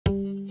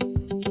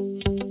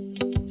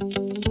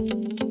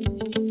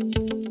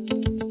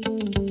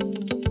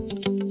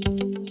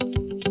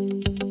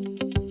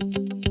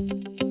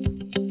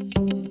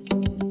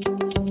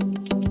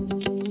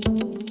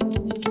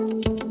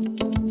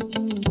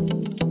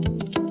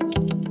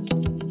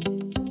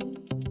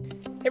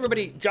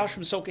everybody, Josh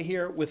from SILCA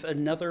here with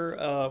another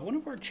one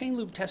of our chain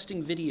lube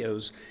testing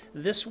videos.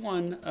 This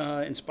one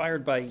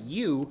inspired by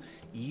you.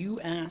 You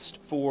asked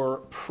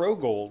for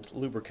ProGold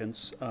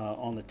lubricants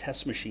on the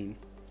test machine.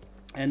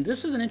 And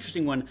this is an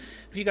interesting one.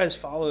 If you guys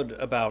followed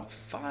about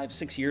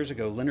 5-6 years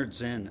ago, Leonard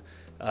Zinn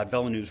at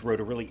VeloNews wrote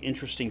a really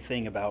interesting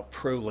thing about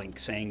ProLink,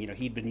 saying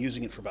he'd been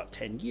using it for about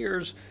 10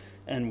 years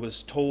and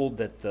was told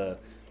that the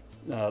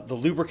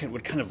lubricant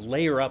would kind of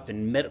layer up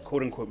and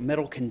quote-unquote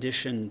metal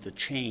condition the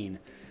chain.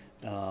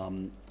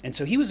 And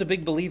so he was a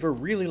big believer,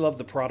 really loved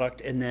the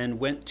product, and then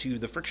went to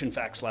the Friction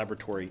Facts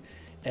laboratory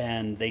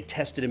and they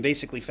tested and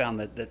basically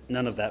found that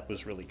none of that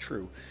was really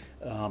true.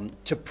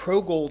 To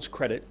ProGold's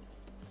credit,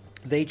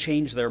 they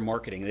changed their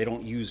marketing. They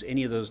don't use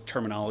any of those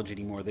terminology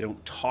anymore. They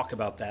don't talk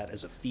about that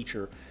as a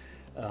feature.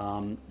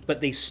 But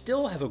they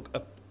still have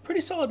a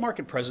pretty solid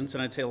market presence,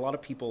 and I'd say a lot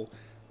of people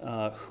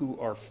who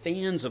are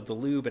fans of the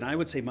lube, and I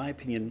would say, my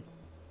opinion,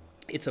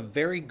 it's a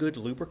very good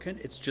lubricant.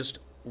 It's just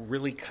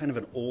really kind of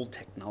an old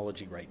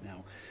technology right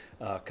now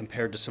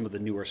compared to some of the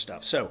newer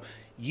stuff. So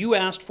you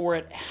asked for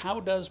it.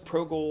 How does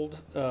ProGold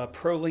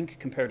ProLink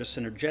compare to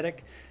Synergetic?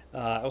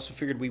 I also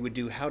figured we would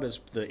do how does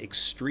the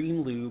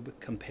Extreme Lube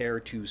compare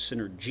to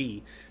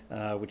Synerg-E,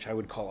 which I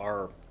would call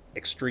our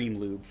Extreme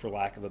Lube for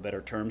lack of a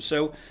better term.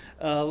 So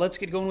let's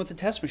get going with the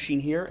test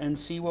machine here and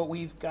see what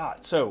we've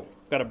got. So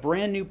got a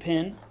brand new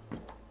pin.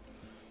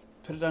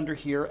 Put it under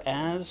here.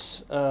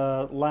 As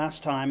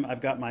last time,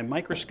 I've got my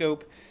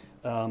microscope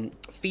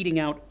feeding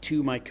out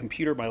to my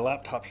computer, my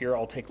laptop here.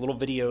 I'll take little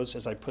videos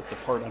as I put the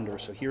part under.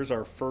 So here's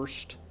our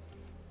first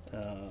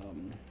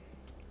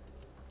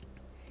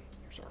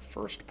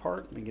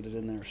part. Let me get it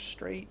in there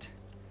straight.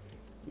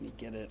 Let me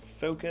get it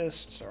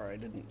focused. Sorry,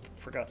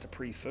 forgot to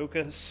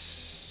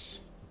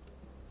pre-focus.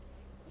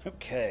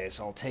 Okay,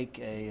 so I'll take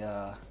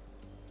a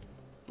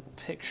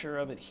picture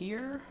of it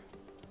here.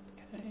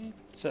 Okay,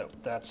 so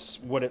that's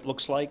what it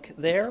looks like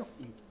there.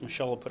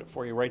 Michelle will put it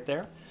for you right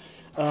there.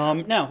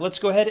 Now, let's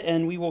go ahead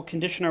and we will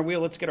condition our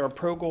wheel. Let's get our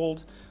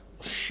ProGold,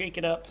 shake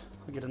it up.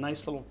 We'll get a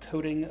nice little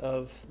coating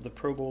of the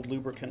ProGold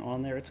lubricant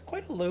on there. It's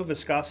quite a low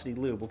viscosity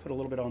lube. We'll put a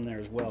little bit on there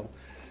as well.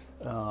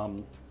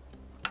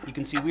 You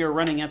can see we are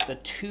running at the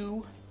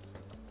 2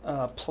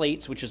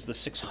 plates, which is the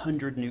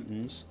 600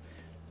 newtons.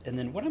 And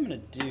then what I'm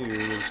going to do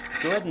is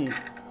go ahead and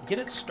get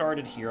it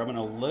started here. I'm going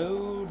to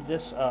load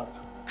this up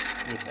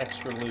with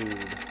extra lube.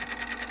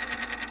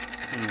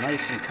 And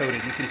nice and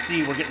coated. You can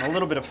see we're getting a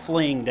little bit of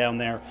fling down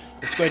there.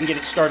 Let's go ahead and get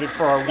it started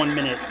for our 1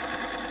 minute.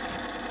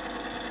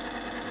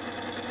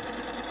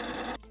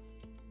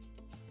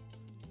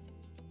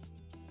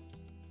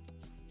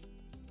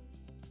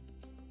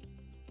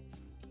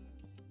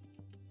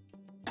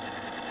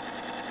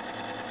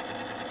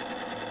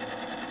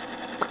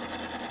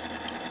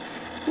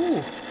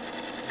 Ooh,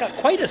 it's got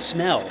quite a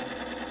smell.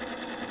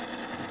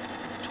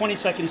 20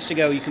 seconds to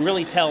go. You can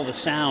really tell the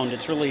sound.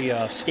 It's really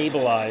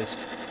stabilized.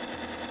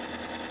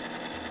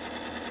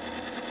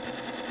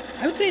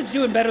 I would say it's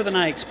doing better than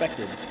I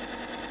expected.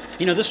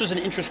 This was an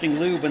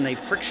interesting lube when they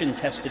friction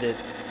tested it.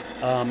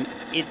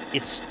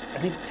 It's I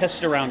think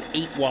tested around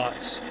 8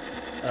 watts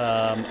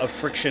of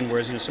friction,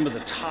 whereas some of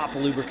the top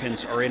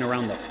lubricants are in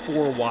around the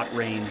 4-watt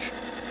range.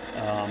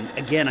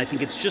 Again, I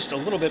think it's just a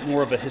little bit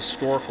more of a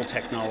historical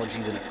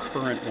technology than a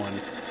current one.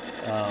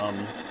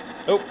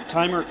 Oh,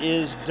 timer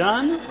is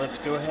done. Let's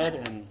go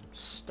ahead and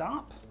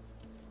stop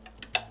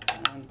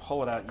and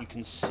pull it out. You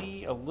can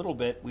see a little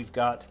bit. We've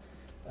got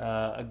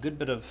a good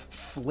bit of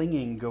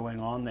flinging going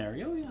on there.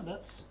 Oh yeah,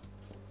 that's,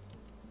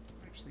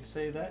 actually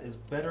say that is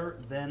better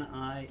than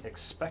I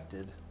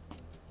expected.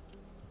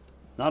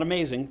 Not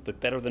amazing, but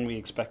better than we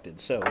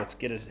expected. So let's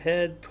get it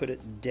ahead, put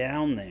it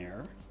down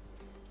there,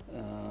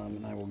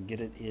 and I will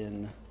get it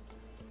in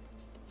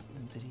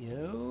the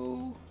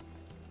video.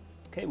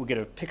 Okay, we'll get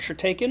a picture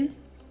taken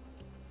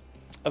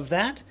of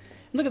that.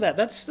 And look at that.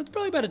 That's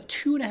probably about a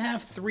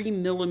 2.5–3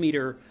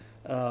 millimeter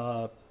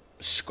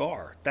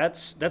scar.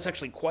 That's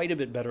actually quite a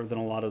bit better than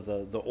a lot of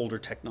the older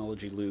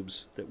technology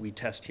lubes that we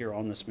test here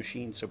on this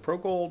machine. So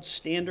ProGold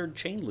standard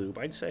chain lube,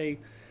 I'd say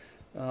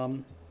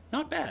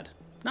not bad.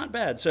 Not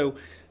bad. So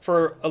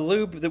for a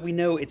lube that we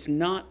know it's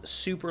not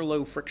super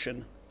low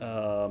friction,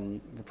 we're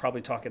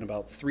probably talking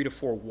about 3 to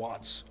 4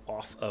 watts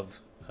off of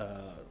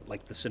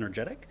like the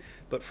Synergetic.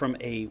 But from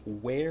a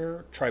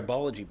wear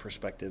tribology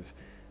perspective,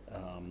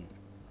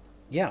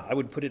 yeah, I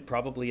would put it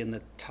probably in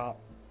the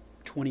top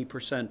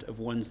 20% of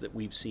ones that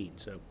we've seen.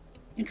 So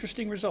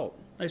interesting result.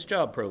 Nice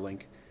job,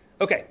 ProLink.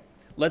 Okay,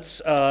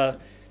 let's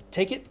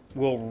take it.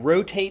 We'll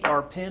rotate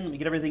our pin. Let me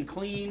get everything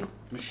clean.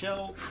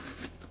 Michelle,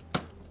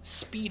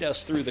 speed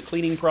us through the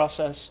cleaning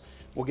process.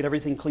 We'll get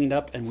everything cleaned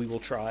up and we will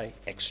try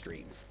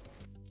Extreme.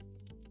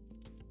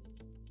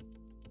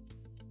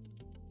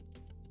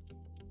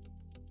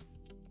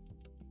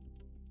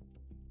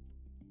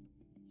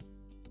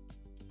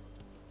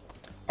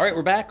 All right,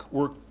 we're back.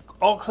 We're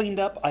all cleaned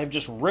up. I've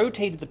just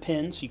rotated the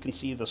pin so you can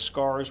see the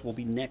scars will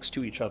be next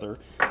to each other.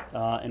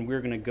 And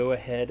we're going to go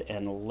ahead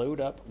and load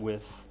up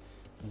with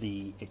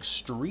the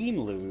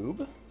Extreme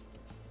Lube.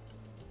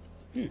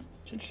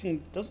 It's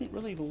interesting. Doesn't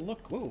really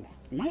look. Whoa,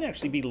 it might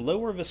actually be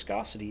lower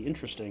viscosity.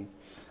 Interesting.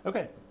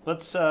 Okay,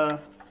 let's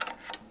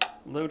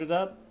load it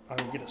up.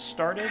 I will get it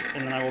started,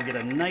 and then I will get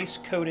a nice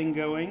coating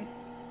going.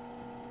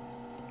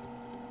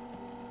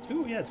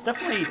 Ooh, yeah, it's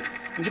definitely.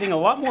 I'm getting a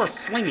lot more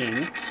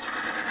flinging.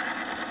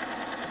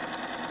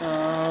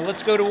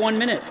 Let's go to 1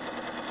 minute.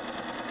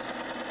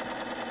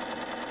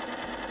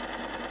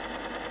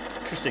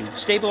 Interesting.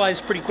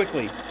 Stabilized pretty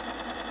quickly.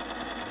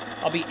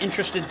 I'll be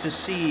interested to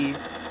see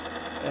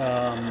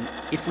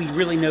if we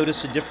really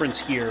notice a difference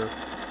here.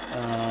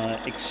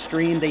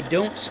 Extreme, they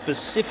don't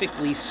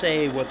specifically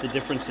say what the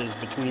difference is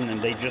between them.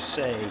 They just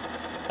say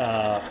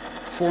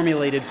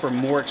formulated for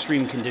more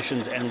extreme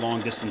conditions and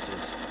long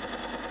distances.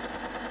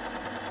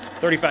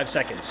 35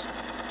 seconds.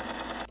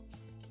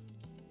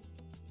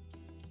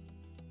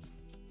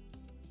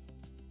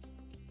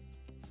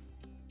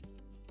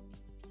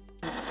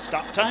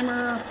 Stop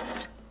timer.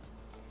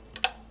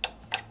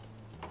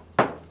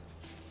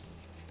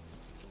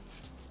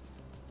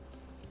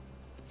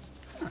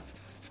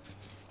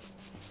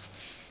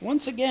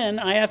 Once again,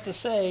 I have to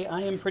say,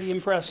 I am pretty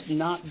impressed.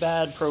 Not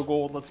bad,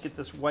 ProGold. Let's get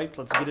this wiped.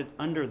 Let's get it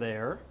under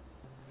there.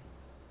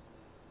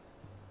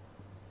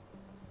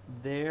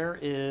 There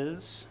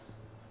is,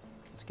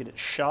 let's get it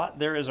shot.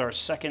 There is our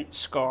second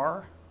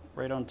scar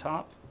right on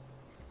top.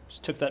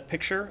 Just took that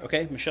picture.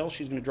 Okay, Michelle,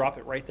 she's going to drop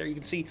it right there. You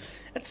can see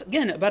that's,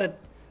 again, about a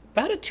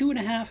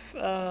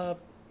 2.5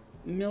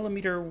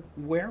 millimeter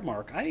wear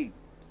mark. I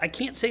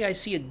can't say I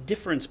see a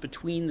difference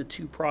between the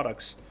two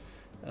products.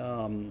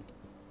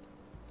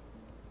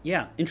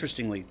 Yeah,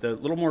 interestingly, the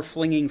little more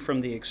flinging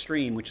from the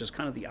extreme, which is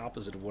kind of the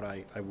opposite of what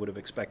I would have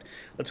expected.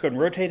 Let's go ahead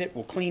and rotate it.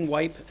 We'll clean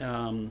wipe.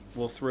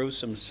 We'll throw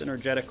some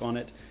Synergetic on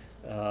it,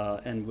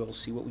 and we'll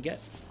see what we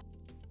get.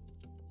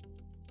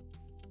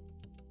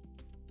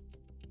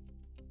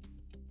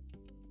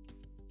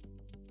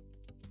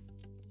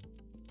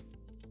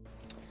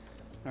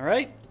 All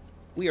right,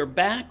 we are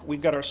back.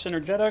 We've got our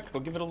Synergetic.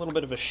 We'll give it a little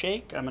bit of a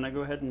shake. I'm going to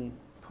go ahead and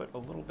put a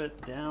little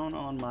bit down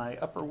on my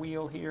upper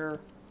wheel here.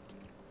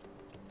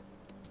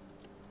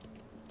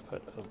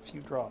 Put a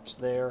few drops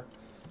there.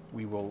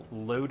 We will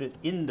load it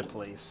into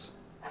place.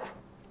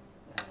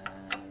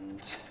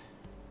 And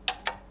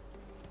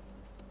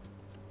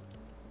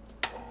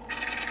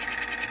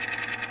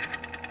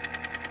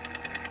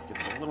give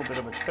it a little bit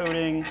of a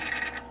coating.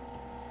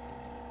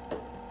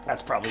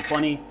 That's probably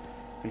plenty. You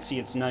can see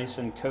it's nice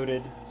and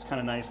coated. It's kind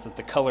of nice that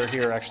the color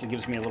here actually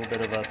gives me a little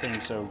bit of a thing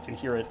so you can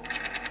hear it.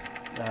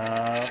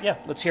 Yeah,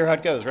 let's hear how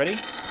it goes. Ready?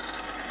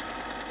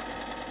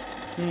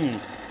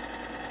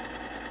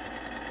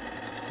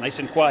 Nice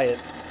and quiet.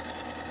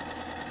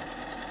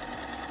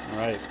 All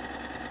right,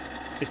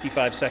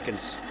 55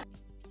 seconds.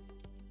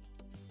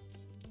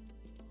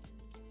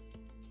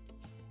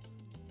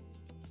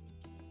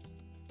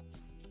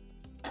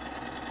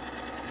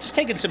 Just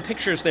taking some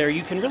pictures there.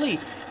 You can really,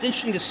 it's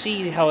interesting to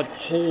see how it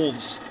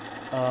holds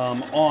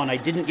on. I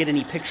didn't get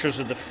any pictures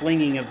of the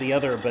flinging of the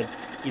other, but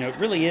you know, it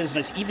really is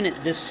nice. Even at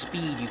this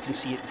speed, you can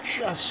see it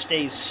just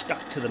stays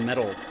stuck to the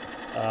metal.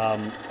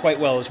 Quite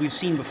well. As we've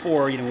seen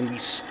before, you know,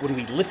 when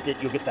we lift it,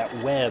 you'll get that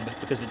web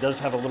because it does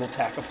have a little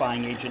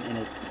tackifying agent in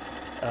it,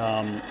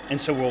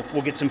 and so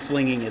we'll get some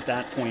flinging at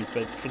that point.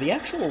 But for the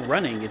actual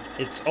running,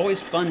 it's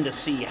always fun to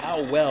see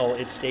how well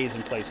it stays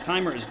in place.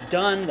 Timer is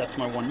done. That's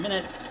my 1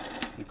 minute.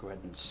 I'm gonna go ahead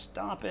and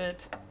stop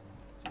it.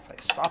 See if I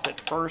stop it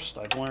first,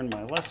 I've learned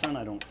my lesson.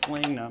 I don't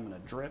fling. Now I'm gonna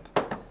drip.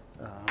 All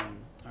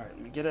right,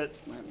 let me get it.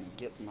 Let me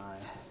get my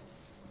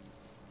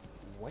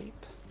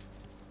wipe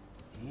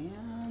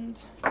and.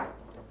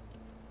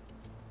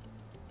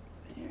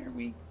 There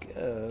we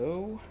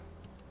go.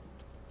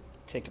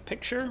 Take a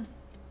picture.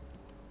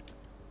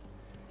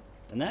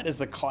 And that is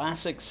the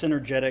classic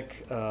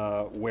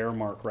Synergetic wear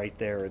mark right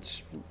there.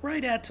 It's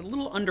right at a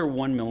little under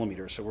 1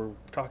 millimeter, so we're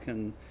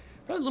talking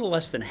probably a little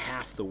less than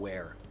half the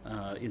wear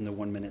in the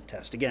 1 minute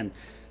test. Again,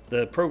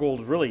 the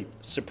ProGold really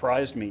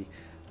surprised me.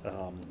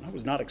 I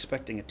was not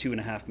expecting a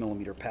 2.5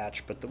 millimeter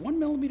patch, but the 1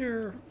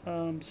 millimeter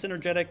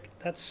Synergetic,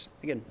 that's,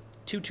 again,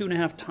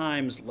 2.5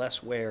 times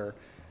less wear.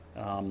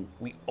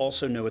 We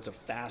also know it's a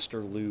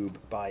faster lube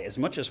by as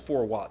much as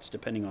 4 watts,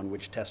 depending on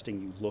which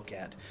testing you look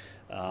at.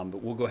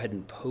 But we'll go ahead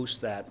and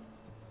post that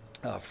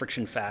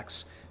Friction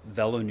Facts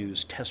Velo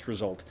News test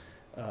result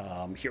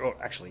here. Oh,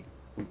 actually,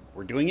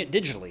 we're doing it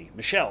digitally.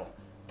 Michelle,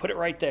 put it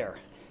right there.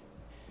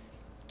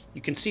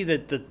 You can see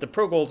that the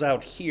ProGold's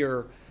out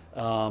here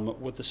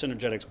with the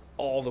Synergetics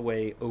all the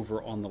way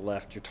over on the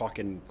left. You're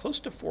talking close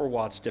to 4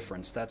 watts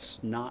difference.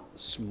 That's not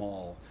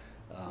small,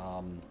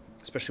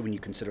 especially when you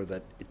consider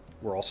that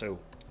we're also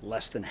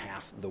less than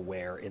half the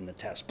wear in the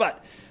test.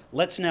 But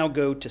let's now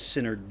go to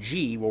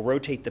Synerg-E. We'll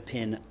rotate the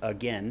pin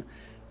again.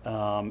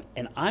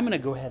 And I'm going to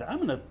go ahead.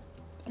 I'm going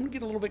to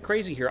get a little bit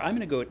crazy here. I'm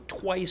going to go at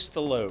twice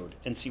the load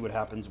and see what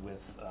happens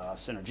with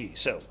Synerg-E.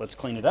 So let's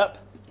clean it up.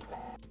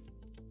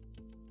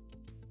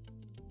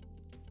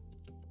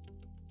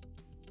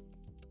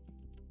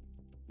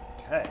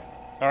 Okay.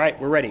 All right,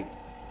 we're ready.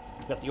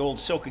 We've got the old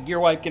SILCA gear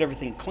wipe, get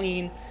everything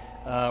clean.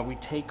 We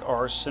take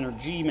our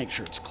Synerg-E, make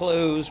sure it's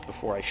closed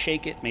before I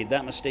shake it. Made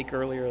that mistake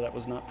earlier. That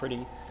was not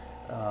pretty.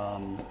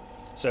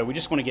 So we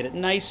just want to get it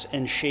nice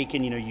and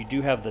shaken. You know, you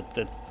do have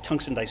the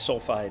tungsten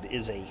disulfide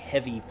is a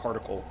heavy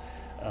particle,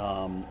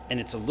 and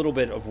it's a little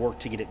bit of work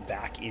to get it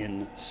back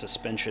in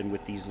suspension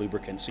with these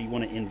lubricants. So you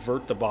want to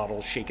invert the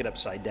bottle, shake it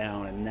upside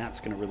down, and that's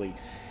going to really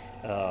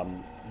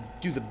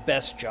do the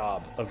best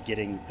job of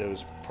getting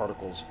those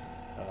particles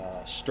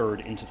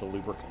stirred into the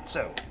lubricant.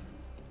 So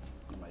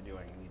what am I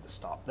doing? I need to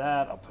stop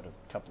that. I'll put a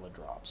couple of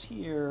drops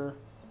here.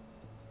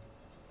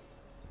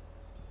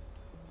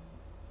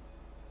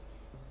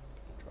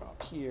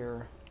 Drop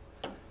here.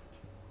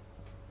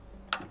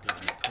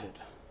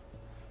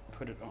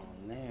 Put it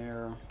on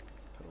there.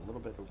 Put a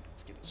little bit.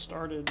 Let's get it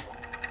started.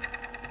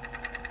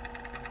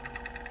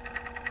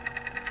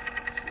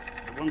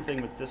 It's the one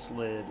thing with this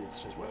lid. It's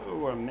just,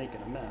 whoa, I'm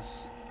making a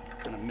mess.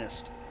 Kind of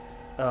missed.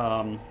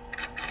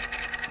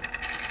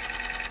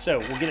 So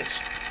we'll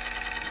just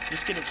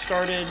get it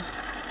started.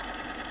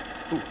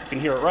 Ooh, you can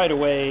hear it right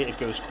away. It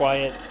goes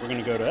quiet. We're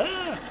going to go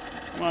to,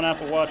 come on,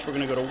 Apple Watch. We're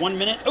going to go to 1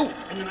 minute. Oh,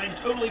 and then I'm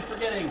totally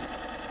forgetting.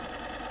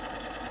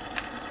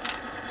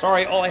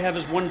 Sorry, all I have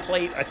is one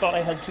plate. I thought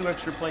I had 2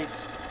 extra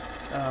plates.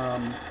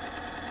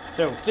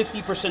 So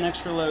 50%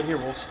 extra load here.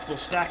 We'll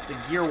stack the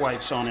gear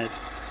wipes on it.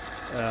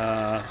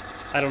 I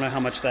don't know how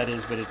much that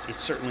is, but it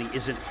certainly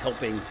isn't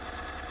helping.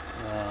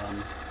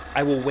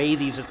 I will weigh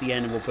these at the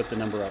end and we'll put the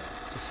number up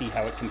to see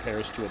how it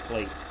compares to a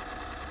plate.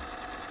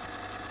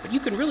 But you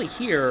can really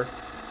hear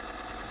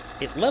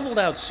it leveled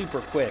out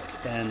super quick,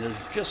 and there's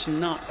just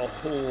not a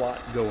whole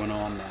lot going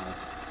on now.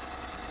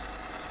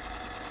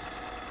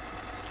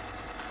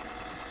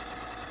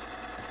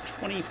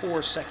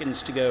 24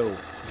 seconds to go.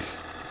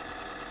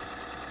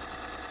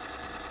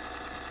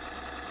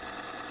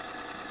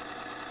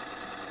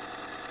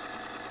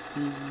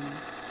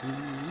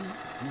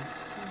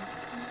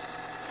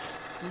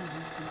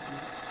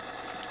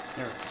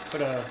 Here,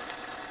 put a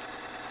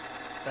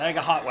bag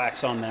of hot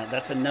wax on that.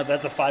 That's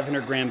a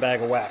 500 gram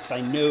bag of wax.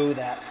 I know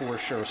that for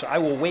sure. So I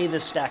will weigh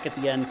this stack at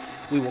the end.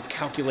 We will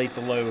calculate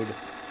the load,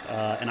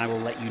 and I will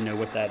let you know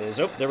what that is.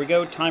 Oh, there we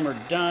go. Timer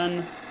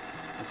done.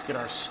 Let's get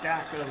our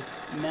stack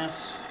of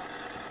mess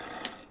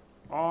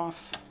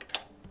off.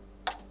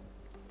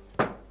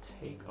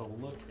 Take a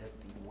look at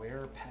the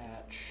wear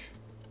patch.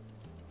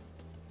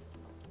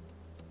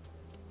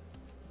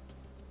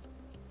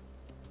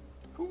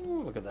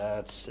 Ooh, look at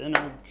that.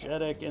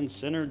 Synergetic and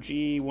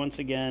Synerg-E once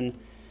again.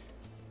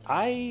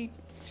 That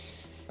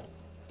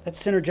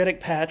Synergetic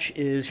patch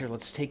is, here,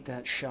 let's take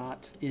that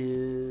shot,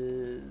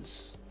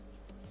 is,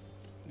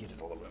 get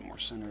it a little bit more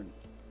centered.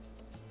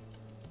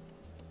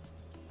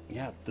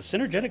 Yeah, the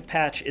Synergetic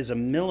patch is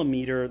 1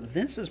 millimeter.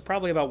 This is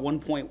probably about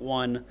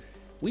 1.1.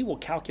 We will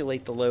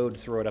calculate the load,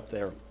 throw it up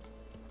there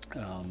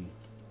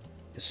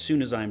as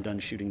soon as I'm done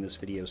shooting this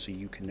video so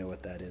you can know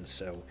what that is.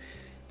 So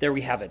there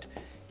we have it.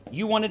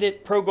 You wanted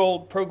it,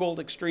 ProGold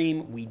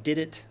Extreme. We did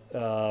it.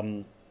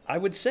 I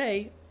would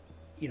say,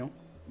 you know,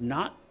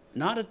 not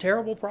a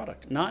terrible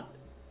product. Not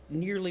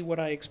nearly what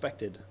I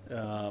expected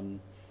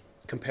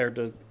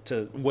compared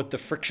to what the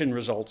friction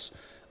results,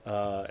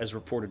 as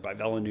reported by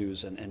Vela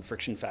News and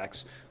Friction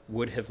Facts,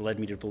 would have led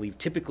me to believe.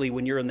 Typically,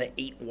 when you're in the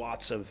 8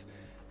 watts of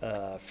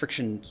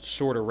friction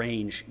sort of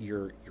range,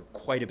 you're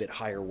quite a bit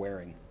higher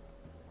wearing.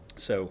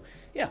 So,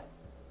 yeah,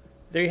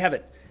 there you have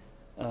it.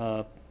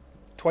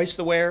 Twice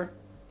the wear.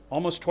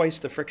 Almost twice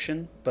the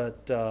friction,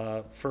 but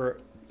for,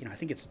 you know, I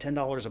think it's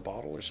 $10 a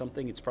bottle or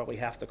something. It's probably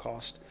half the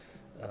cost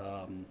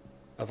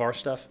of our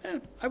stuff.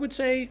 I would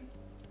say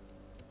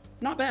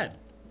not bad.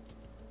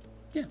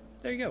 Yeah,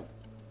 there you go. All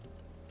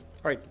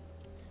right,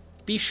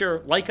 be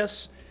sure, like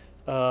us,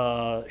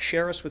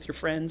 share us with your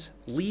friends,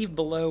 leave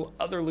below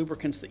other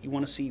lubricants that you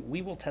want to see.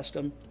 We will test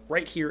them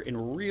right here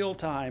in real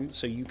time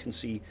so you can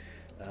see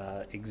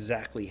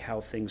exactly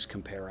how things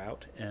compare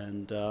out.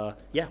 And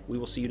yeah, we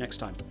will see you next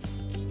time.